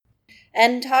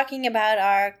And talking about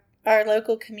our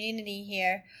local community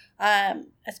here,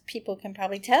 as people can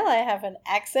probably tell, I have an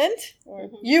accent, or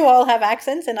you all have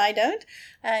accents and I don't.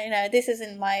 This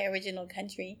isn't my original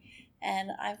country,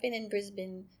 and I've been in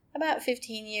Brisbane about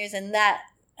 15 years, and that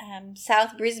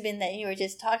South Brisbane that you were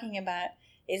just talking about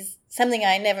is something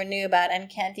I never knew about and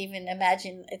can't even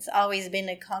imagine. It's always been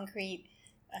a concrete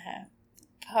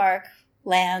park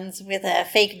lands with a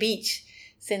fake beach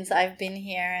since I've been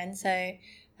here, and so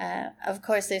of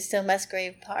course there's still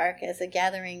Musgrave Park as a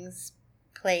gatherings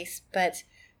place, but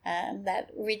that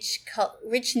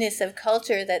richness of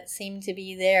culture that seemed to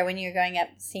be there when you're growing up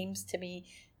seems to be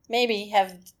maybe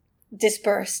have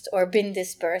dispersed or been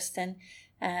dispersed, and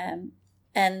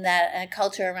that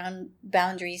culture around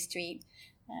Boundary Street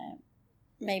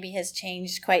maybe has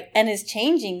changed quite and is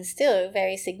changing still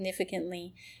very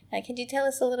significantly. Could you tell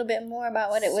us a little bit more about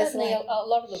what it was like? Certainly, a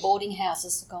lot of the boarding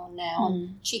houses are gone now,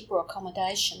 and cheaper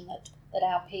accommodation that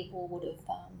our people would have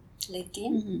lived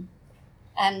in.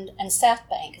 And South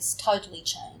Bank has totally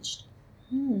changed.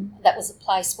 That was a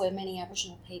place where many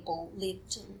Aboriginal people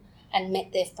lived and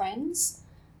met their friends.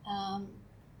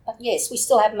 But yes, we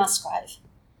still have Musgrave.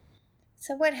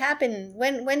 So what happened?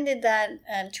 When did that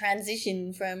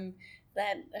transition from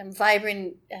that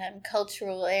vibrant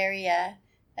cultural area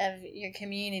of your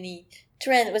community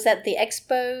trend? Was that the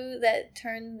expo that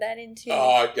turned that into?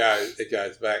 Oh, it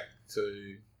goes back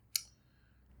to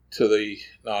the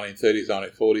 1930s,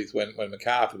 1940s when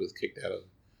MacArthur was kicked out of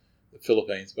the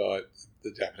Philippines by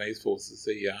the Japanese forces.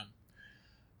 He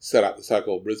set up the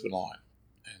so-called Brisbane Line,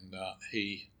 and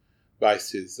he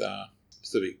based his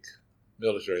Pacific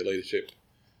military leadership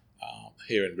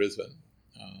here in Brisbane,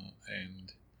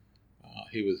 and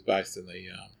he was based in the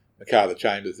MacArthur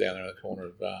Chambers down there at the corner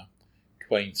of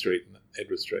Queen Street and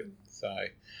Edward Street.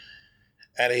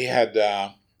 And he had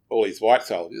all his white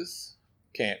soldiers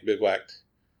bivouacked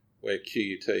where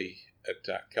QUT at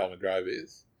Kelvin Grove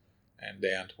is, and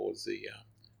down towards the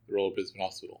Royal Brisbane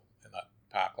Hospital in that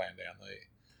parkland down there.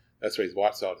 That's where his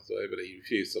white soldiers were, but he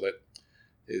refused to let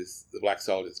the black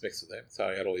soldiers mix with them, so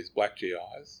he had all his black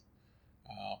GIs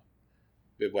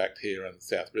bivouacked here in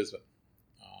South Brisbane.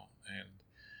 And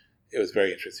it was a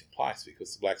very interesting place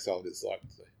because the black soldiers liked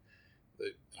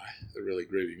the really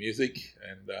groovy music,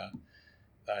 and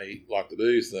they liked the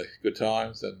booze, the good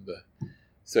times, and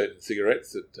certain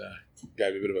cigarettes that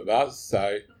gave a bit of a buzz. So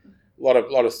a lot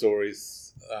of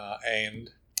stories, and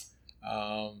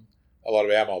a lot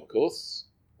of our mob, of course,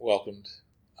 welcomed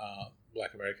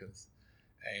black Americans,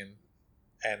 and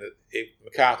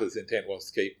MacArthur's intent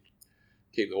was to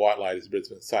keep the white ladies of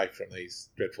Brisbane safe from these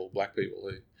dreadful black people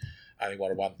who only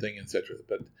wanted one thing, etc.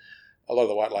 But a lot of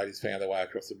the white ladies found their way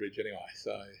across the bridge anyway,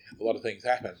 so a lot of things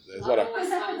happened. There's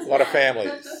a lot of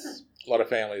families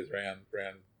around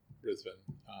Brisbane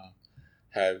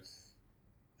have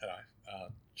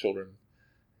children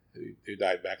who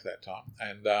date back to that time,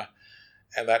 and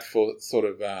that sort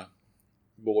of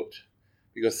brought,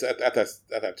 because at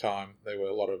that time there were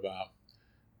a lot of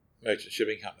merchant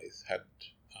shipping companies had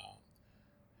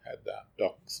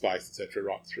dock space, etc.,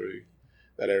 right through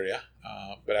that area.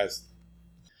 But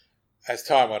as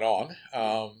time went on,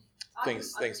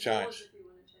 things changed.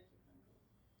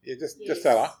 Yeah, just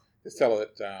tell her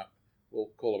that we'll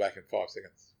call her back in 5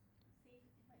 seconds.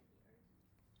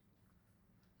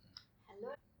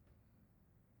 Hello.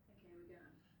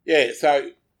 Yeah,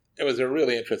 so it was a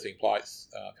really interesting place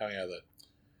coming out of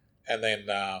and then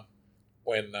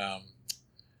when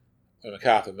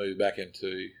MacArthur moved back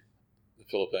into the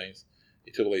Philippines,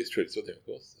 he took all these troops with him, of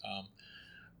course.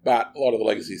 But a lot of the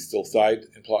legacies still stayed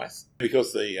in place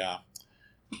because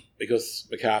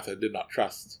MacArthur did not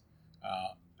trust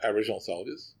Aboriginal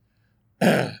soldiers,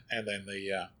 and then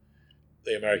the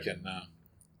American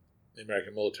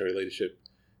military leadership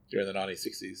during the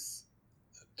 1960s,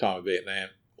 time of Vietnam,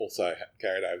 also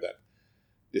carried over that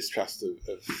distrust of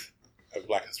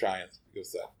black Australians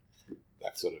because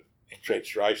that sort of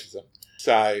entrenched racism.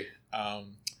 So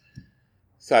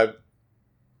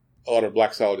a lot of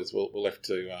black soldiers were left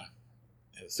to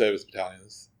in the service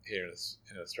battalions here in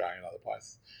Australia and other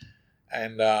places,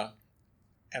 and the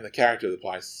character of the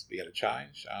place began to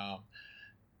change,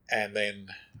 and then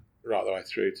right the way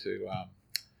through to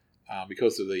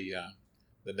because of the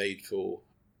need for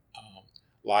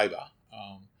labour,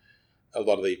 a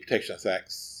lot of the Protectionist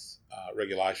Act's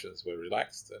regulations were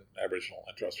relaxed, and Aboriginal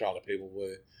and Torres Strait Islander people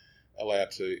were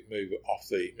allowed to move off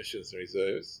the missions and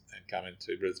reserves and come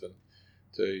into Brisbane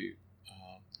to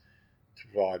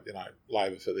provide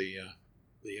labour for the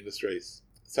industries.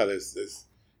 So there's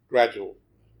gradual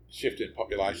shift in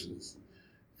populations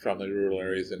from the rural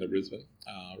areas into Brisbane,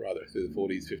 rather through the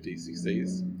 40s, 50s,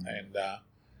 60s,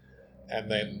 and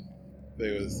then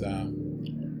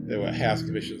there were house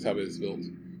commission suburbs built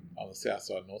on the south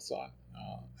side and north side,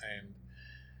 and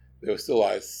there were still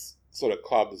those sort of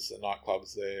clubs and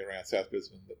nightclubs there around South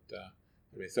Brisbane that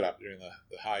had been set up during the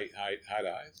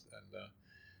heydays, and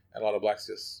a lot of blacks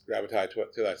just gravitated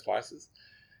to those places.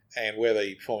 And where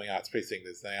the Performing Arts Precinct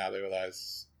is now, there were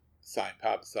those same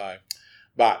pubs. So,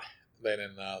 but then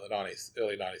in the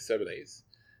early 1970s,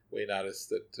 we noticed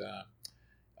that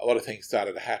a lot of things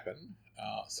started to happen.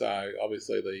 So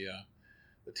obviously the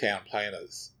town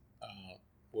planners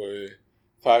were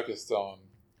focused on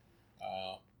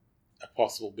a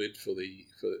possible bid for the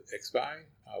Expo,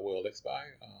 World Expo,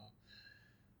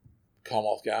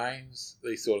 Commonwealth Games.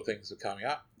 These sort of things were coming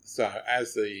up. So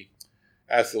as the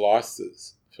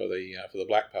licences for the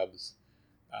black pubs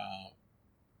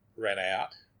ran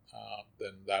out,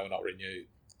 then they were not renewed.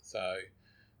 So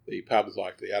the pubs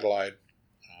like the Adelaide,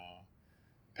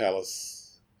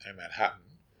 Palace, and Manhattan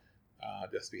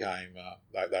just became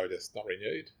they were just not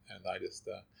renewed, and they just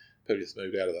people just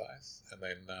moved out of those. And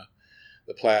then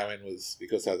the Ploughman was,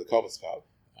 because they had the Cobbers pub,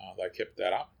 they kept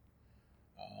that up,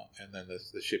 and then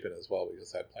there's the Shipping as well,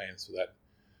 because they had plans for that.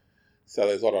 So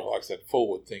there's a lot of, like I said,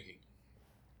 forward thinking,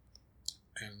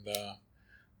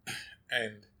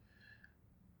 and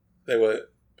there were,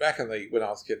 back in when I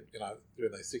was a kid,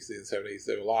 during the 60s and 70s,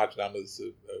 there were large numbers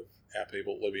of our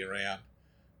people living around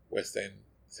West End,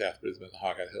 South Brisbane,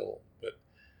 Highgate Hill, but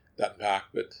Dutton Park.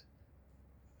 But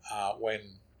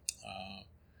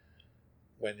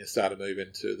when you start to move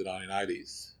into the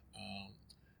 1980s,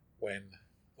 when,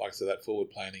 like I said, that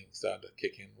forward planning started to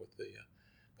kick in with the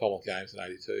Commonwealth Games in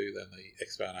 82, then the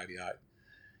Expo in 88,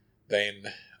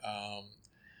 then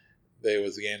there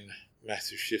was again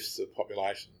massive shifts of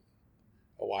population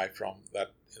away from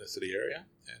that inner city area,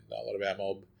 and a lot of our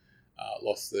mob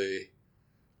lost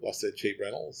their cheap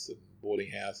rentals and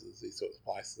boarding houses, these sorts of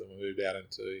places, and we moved out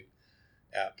into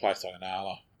a place like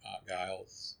Inala,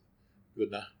 Gales,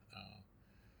 Goodna,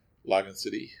 Logan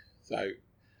City. So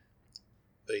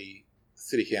the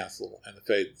City Council and the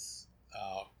Feds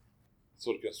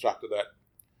sort of constructed that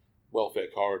welfare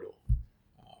corridor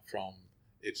from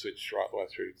Ipswich right the way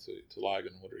through to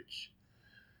Logan and Woodridge,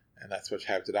 and that's what you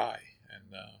have today.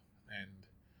 And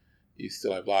you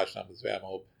still have large numbers of our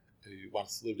mob who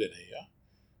once lived in here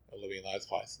are living in those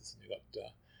places, and you've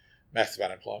got massive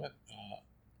unemployment,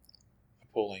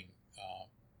 appalling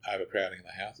overcrowding in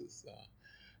the houses,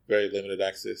 very limited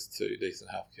access to decent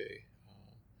healthcare,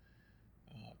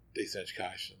 decent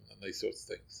education, and these sorts of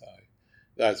things. So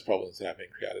those problems that have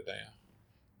been created now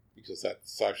because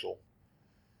that's social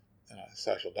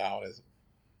Darwinism.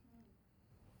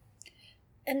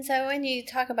 And so when you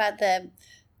talk about the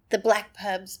black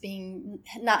pubs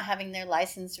not having their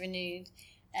license renewed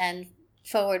and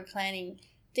forward planning,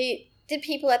 did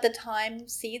people at the time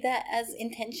see that as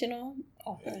intentional?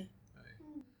 Yeah.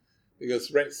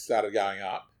 Because rents started going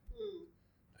up,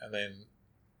 and then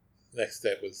the next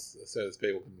step was, as soon as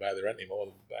people couldn't pay the rent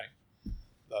anymore, they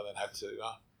then had to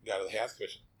go to the House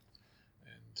Commission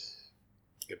and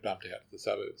get bumped out to the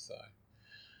suburbs. So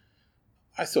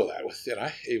I saw that with,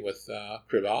 even with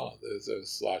Crib Island. There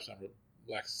was a large number of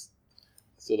blacks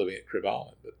still living at Crib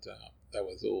Island, but that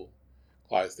was all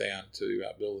closed down to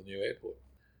build a new airport.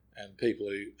 And people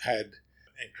who had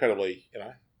incredibly,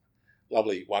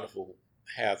 lovely, wonderful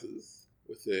houses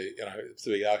with the,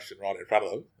 Pacific Ocean right in front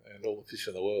of them, and all the fish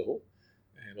in the world,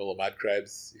 and all the mud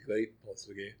crabs you could eat, lots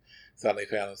of again, suddenly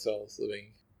found themselves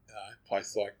living in a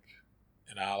place like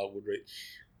Inala,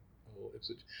 Woodridge, or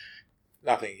Ipswich.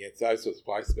 Nothing against those sorts of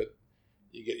places, but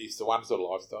you get used to one sort of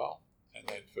lifestyle, and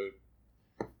then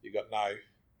you've got no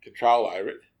control over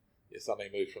it, you suddenly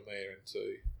move from there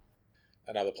into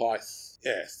another place.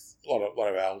 Yes, a lot of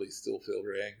our oldies still feel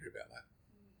very angry about that.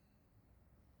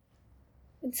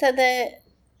 And so that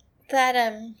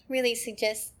really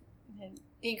suggests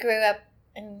you grew up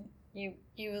and you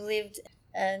lived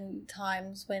in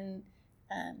times when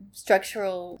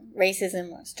structural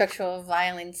racism or structural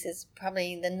violence is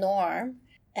probably the norm,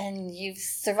 and you've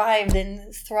survived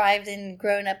and thrived and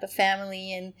grown up a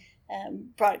family and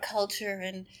brought culture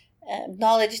and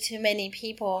knowledge to many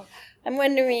people. I'm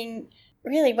wondering,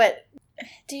 really, what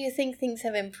do you think things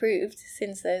have improved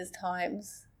since those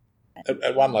times?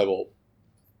 At one level,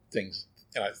 things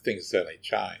certainly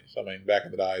changed. I mean, back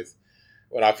in the days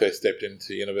when I first stepped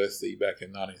into university back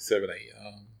in 1970,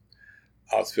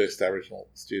 I was the first Aboriginal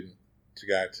student to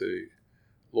go to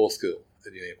law school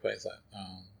at the University of Queensland.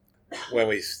 When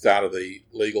we started the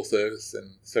legal service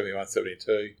in 71,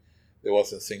 72, there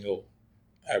wasn't a single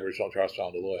Aboriginal Torres Strait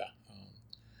Islander lawyer.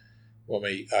 when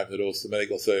we opened the doors to the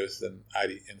medical service in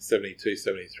 72,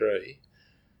 73,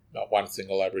 not one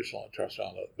single Aboriginal and Torres Strait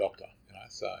Islander doctor.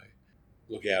 So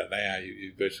looking at it now,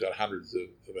 you've virtually got hundreds of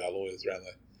our lawyers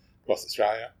across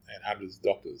Australia, and hundreds of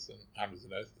doctors and hundreds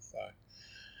of nurses.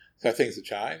 So things have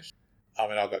changed. I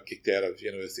mean, I got kicked out of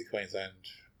University of Queensland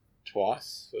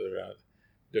twice for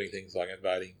doing things like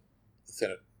invading the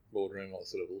Senate boardroom, all that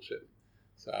sort of bullshit.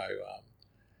 So,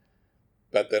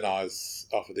 but then I was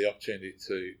offered the opportunity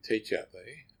to teach out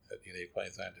there at University of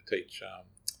Queensland, to teach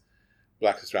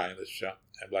Black Australian literature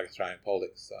and Black Australian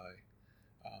politics. So,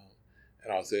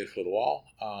 and I was there for a little while.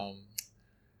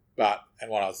 And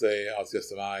when I was there, I was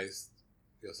just amazed,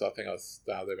 because I think I was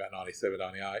there about 97,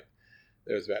 98.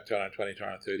 There was about 220,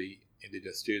 230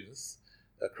 Indigenous students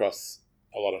across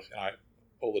a lot of,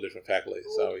 all the different faculties.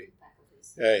 So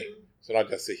not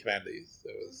just the humanities.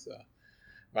 There was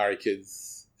Murray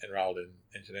kids enrolled in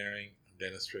engineering,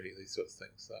 dentistry, these sorts of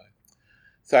things.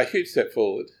 So a huge step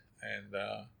forward,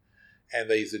 and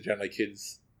these are generally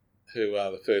kids who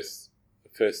are the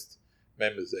first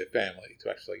members of their family to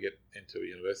actually get into a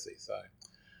university. So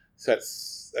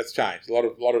that's changed. A lot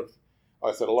of, like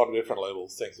I said, a lot of different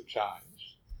levels, things have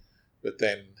changed. But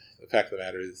then the fact of the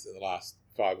matter is, in the last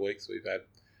 5 weeks, we've had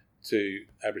 2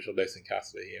 Aboriginal deaths in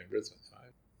custody here in Brisbane.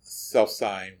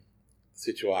 Self-same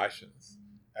situations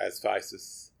as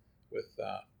faces with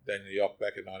Daniel Yock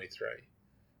back in 93.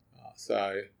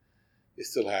 So you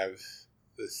still have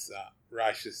this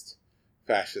racist,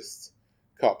 fascist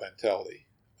cop mentality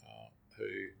who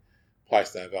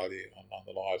place no value on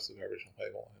the lives of Aboriginal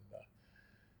people, and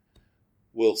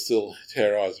will still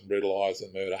terrorise and brutalise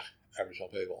and murder Aboriginal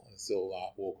people and still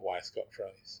walk away scot-free.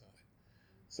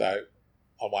 So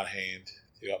on one hand,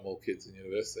 you've got more kids in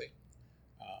university.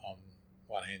 On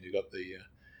one hand, you've got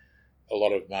a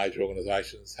lot of major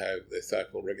organisations have their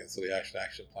so-called Reconciliation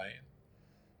Action Plan.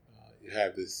 You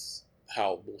have this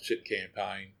whole bullshit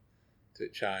campaign to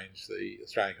change the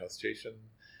Australian Constitution.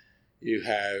 You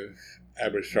have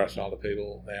Aboriginal Torres Strait Islander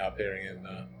people now appearing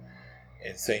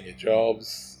in senior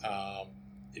jobs.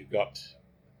 You've got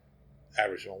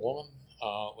Aboriginal woman,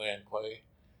 Leanne Clee,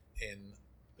 in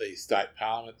the state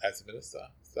parliament as a minister.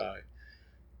 So,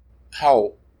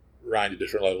 whole range of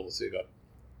different levels. You've got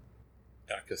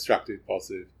constructive,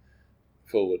 positive,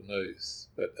 forward moves.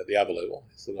 But at the other level,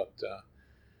 you've still got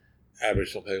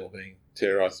Aboriginal people being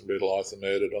terrorised and brutalised and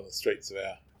murdered on the streets of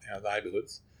our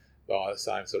neighbourhoods by the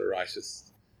same sort of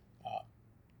racist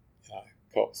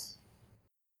cops.